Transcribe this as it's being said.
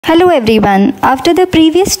Hello everyone. After the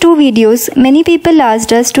previous two videos, many people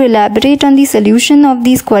asked us to elaborate on the solution of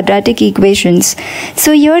these quadratic equations.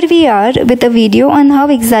 So here we are with a video on how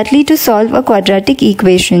exactly to solve a quadratic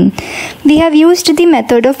equation. We have used the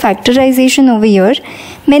method of factorization over here.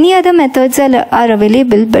 Many other methods are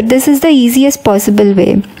available, but this is the easiest possible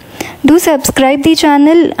way. Do subscribe the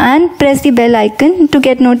channel and press the bell icon to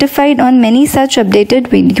get notified on many such updated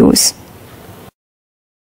videos.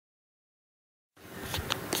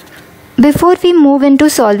 Before we move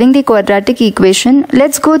into solving the quadratic equation,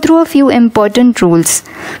 let's go through a few important rules.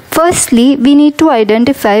 Firstly, we need to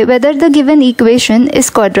identify whether the given equation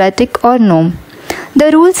is quadratic or no.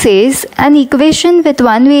 The rule says an equation with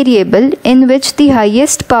one variable in which the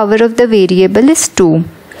highest power of the variable is 2.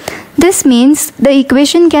 This means the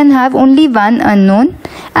equation can have only one unknown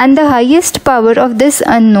and the highest power of this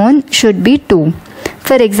unknown should be 2.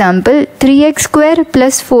 For example, 3x square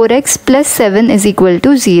plus 4x plus 7 is equal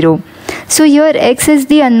to 0. So here x is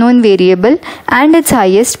the unknown variable and its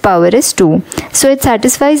highest power is 2. So it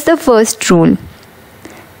satisfies the first rule.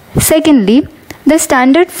 Secondly, the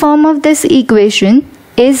standard form of this equation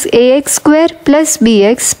is ax square plus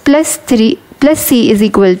bx plus c is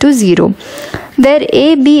equal to 0, where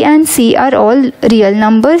a, b and c are all real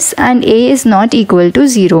numbers and a is not equal to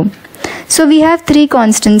 0. So we have three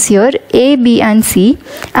constants here, a, b and c,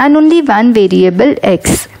 and only one variable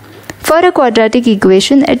x. For a quadratic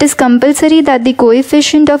equation, it is compulsory that the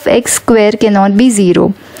coefficient of x square cannot be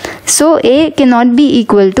 0. So a cannot be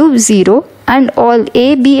equal to 0 and all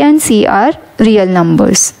a, b and c are real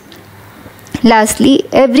numbers. Lastly,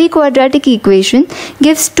 every quadratic equation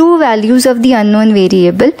gives two values of the unknown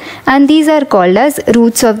variable and these are called as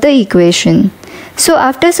roots of the equation. So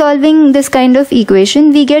after solving this kind of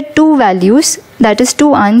equation, we get two values, that is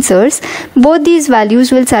two answers. Both these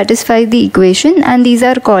values will satisfy the equation and these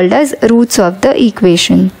are called as roots of the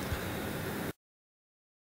equation.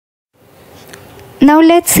 Now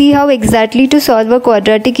let's see how exactly to solve a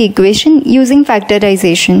quadratic equation using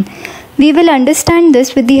factorization. We will understand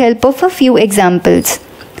this with the help of a few examples.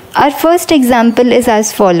 Our first example is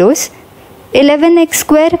as follows. 11x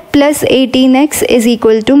square plus 18x is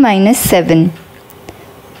equal to minus 7.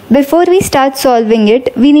 Before we start solving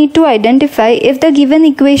it, we need to identify if the given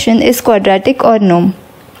equation is quadratic or no.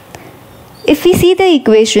 If we see the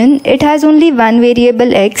equation, it has only one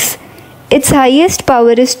variable x, its highest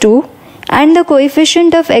power is 2, and the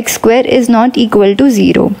coefficient of x square is not equal to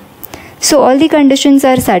 0. So all the conditions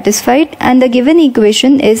are satisfied and the given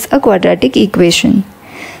equation is a quadratic equation.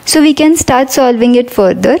 So we can start solving it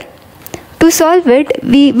further. To solve it,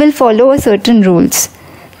 we will follow certain rules.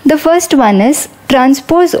 The first one is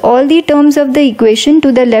transpose all the terms of the equation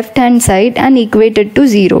to the left hand side and equate it to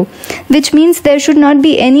 0, which means there should not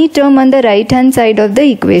be any term on the right hand side of the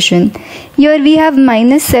equation. Here we have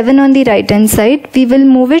minus 7 on the right hand side, we will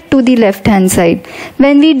move it to the left hand side.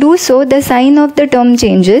 When we do so, the sign of the term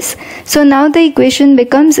changes. So now the equation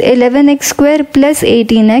becomes 11x square plus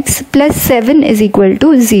 18x plus 7 is equal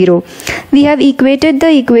to 0. We have equated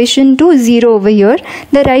the equation to 0 over here.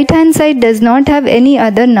 The right hand side does not have any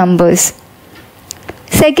other numbers.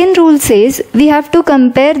 Second rule says we have to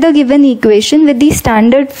compare the given equation with the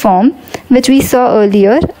standard form, which we saw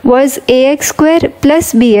earlier was ax square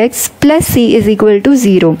plus bx plus c is equal to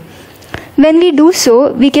 0. When we do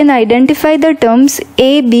so, we can identify the terms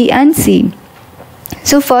a, b and c.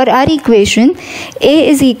 So for our equation, a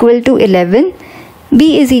is equal to 11,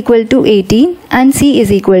 b is equal to 18 and c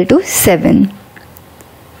is equal to 7.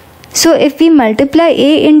 So if we multiply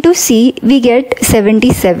a into c, we get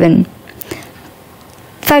 77.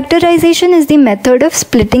 Factorization is the method of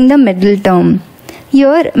splitting the middle term.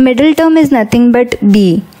 Here middle term is nothing but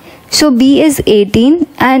b. So b is 18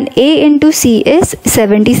 and a into c is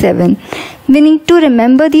 77. We need to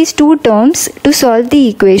remember these two terms to solve the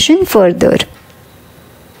equation further.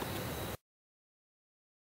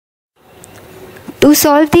 To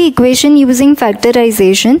solve the equation using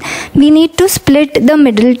factorization, we need to split the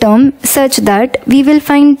middle term such that we will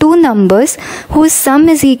find two numbers whose sum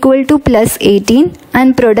is equal to plus 18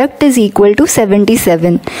 and product is equal to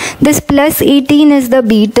 77. This plus 18 is the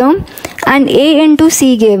b term and a into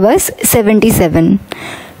c gave us 77.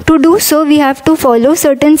 To do so, we have to follow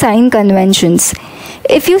certain sign conventions.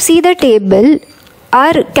 If you see the table,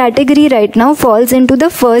 our category right now falls into the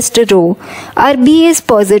first row. Our b is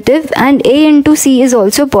positive and a into c is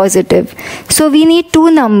also positive. So we need two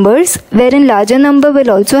numbers wherein larger number will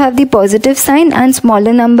also have the positive sign and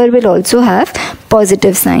smaller number will also have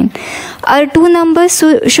positive sign. Our two numbers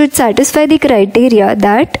should satisfy the criteria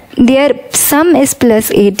that their sum is plus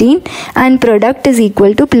 18 and product is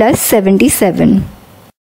equal to plus 77.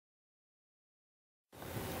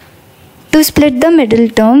 To split the middle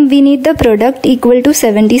term, we need the product equal to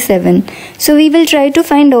 77. So we will try to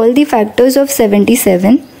find all the factors of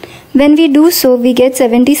 77. When we do so, we get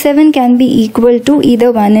 77 can be equal to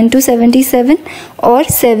either 1 into 77 or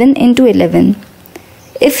 7 into 11.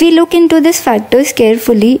 If we look into these factors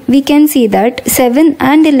carefully, we can see that 7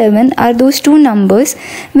 and 11 are those two numbers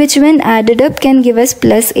which when added up can give us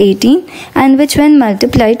plus 18 and which when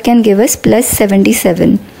multiplied can give us plus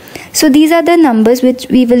 77. So these are the numbers which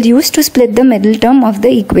we will use to split the middle term of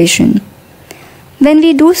the equation. When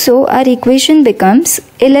we do so, our equation becomes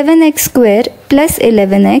 11x square plus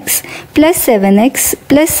 11x plus 7x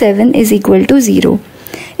plus 7 is equal to 0.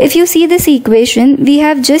 If you see this equation, we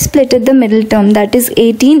have just splitted the middle term, that is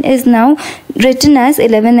 18 is now written as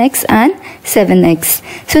 11x and 7x.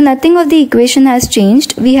 So nothing of the equation has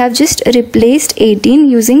changed. We have just replaced 18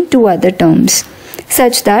 using two other terms,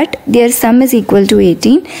 such that their sum is equal to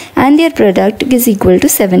 18 and their product is equal to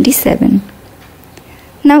 77.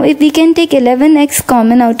 Now if we can take 11x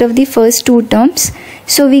common out of the first two terms,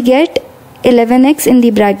 so we get 11x in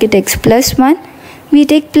the bracket x plus 1. We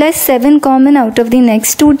take plus 7 common out of the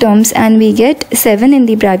next two terms and we get 7 in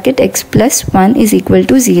the bracket x plus 1 is equal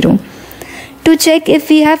to 0. To check if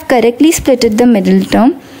we have correctly splitted the middle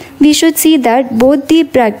term, we should see that both the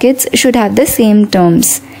brackets should have the same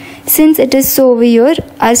terms. Since it is so over here,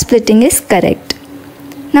 our splitting is correct.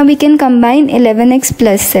 Now we can combine 11x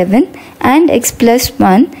plus 7 and x plus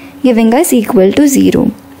 1 giving us equal to 0.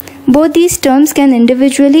 Both these terms can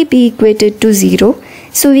individually be equated to 0.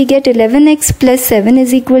 So we get 11x plus 7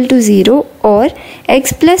 is equal to 0 or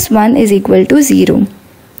x plus 1 is equal to 0.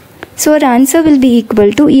 So our answer will be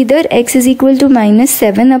equal to either x is equal to minus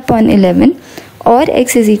 7 upon 11 or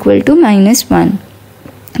x is equal to minus 1.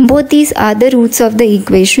 Both these are the roots of the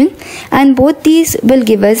equation and both these will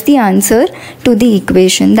give us the answer to the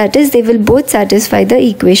equation. That is, they will both satisfy the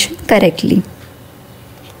equation correctly.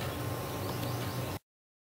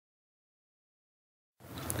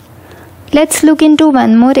 Let's look into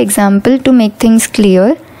one more example to make things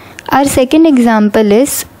clear. Our second example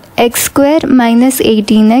is x square minus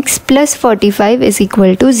 18x plus 45 is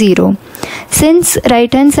equal to 0. Since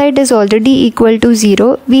right hand side is already equal to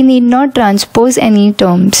 0, we need not transpose any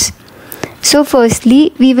terms. So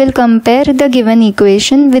firstly, we will compare the given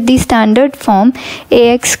equation with the standard form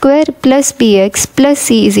ax square plus bx plus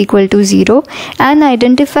c is equal to 0 and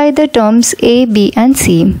identify the terms a, b and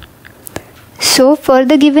c. So for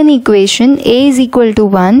the given equation, a is equal to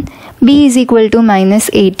 1, b is equal to minus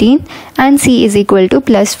 18 and c is equal to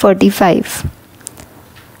plus 45.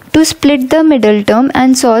 To split the middle term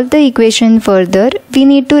and solve the equation further, we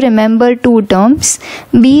need to remember two terms,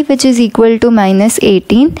 b which is equal to minus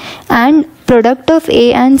 18 and product of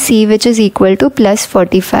a and c which is equal to plus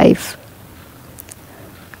 45.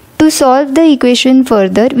 To solve the equation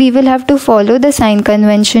further, we will have to follow the sign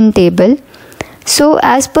convention table. So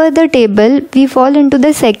as per the table, we fall into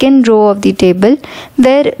the second row of the table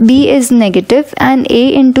where b is negative and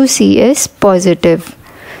a into c is positive.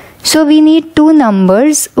 So we need two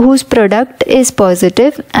numbers whose product is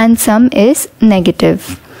positive and sum is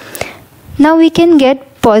negative. Now we can get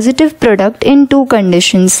positive product in two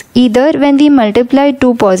conditions, either when we multiply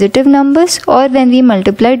two positive numbers or when we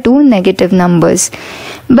multiply two negative numbers.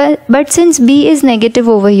 But since b is negative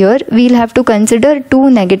over here, we'll have to consider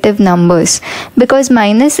two negative numbers because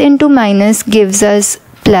minus into minus gives us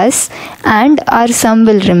plus and our sum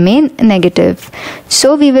will remain negative.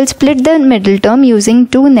 So we will split the middle term using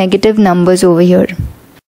two negative numbers over here.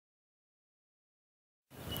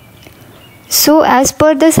 So as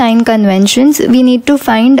per the sign conventions, we need to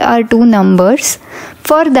find our two numbers.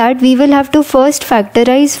 For that, we will have to first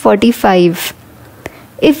factorize 45.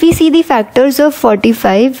 If we see the factors of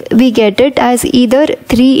 45, we get it as either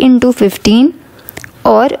 3 into 15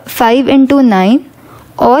 or 5 into 9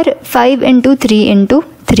 or 5 into 3 into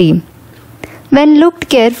 3. When looked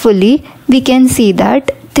carefully, we can see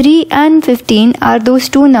that 3 and 15 are those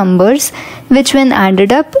two numbers which when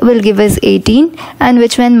added up will give us 18 and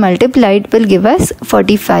which when multiplied will give us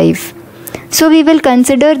 45. So we will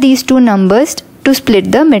consider these two numbers to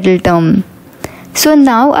split the middle term. So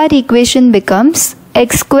now our equation becomes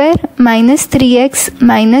x square minus 3x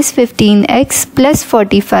minus 15x plus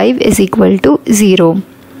 45 is equal to 0.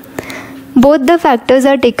 Both the factors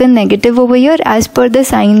are taken negative over here as per the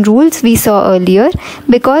sign rules we saw earlier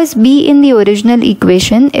because b in the original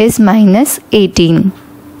equation is minus 18.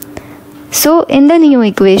 So in the new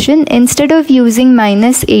equation, instead of using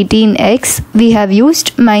minus 18x, we have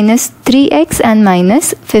used minus 3x and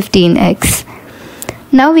minus 15x.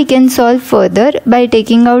 Now we can solve further by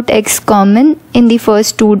taking out x common in the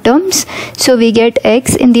first two terms. So we get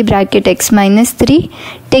x in the bracket x minus 3,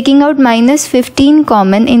 taking out minus 15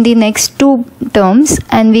 common in the next two terms,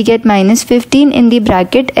 and we get minus 15 in the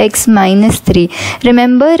bracket x minus 3.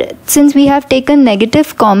 Remember, since we have taken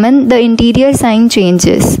negative common, the interior sign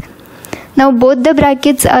changes. Now both the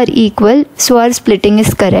brackets are equal, so our splitting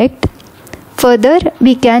is correct. Further,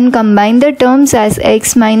 we can combine the terms as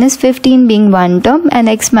x minus 15 being one term and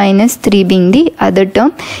x minus 3 being the other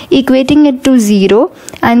term, equating it to 0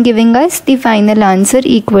 and giving us the final answer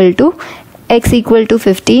equal to x equal to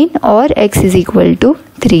 15 or x is equal to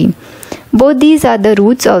 3. Both these are the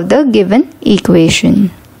roots of the given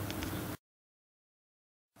equation.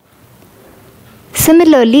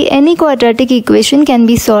 Similarly, any quadratic equation can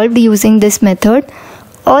be solved using this method.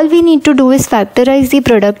 All we need to do is factorize the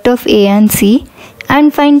product of a and c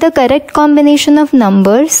and find the correct combination of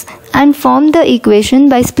numbers and form the equation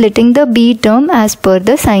by splitting the b term as per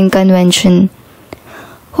the sign convention.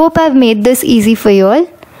 Hope I've made this easy for you all.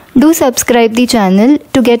 Do subscribe the channel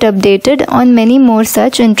to get updated on many more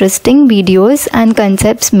such interesting videos and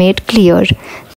concepts made clear.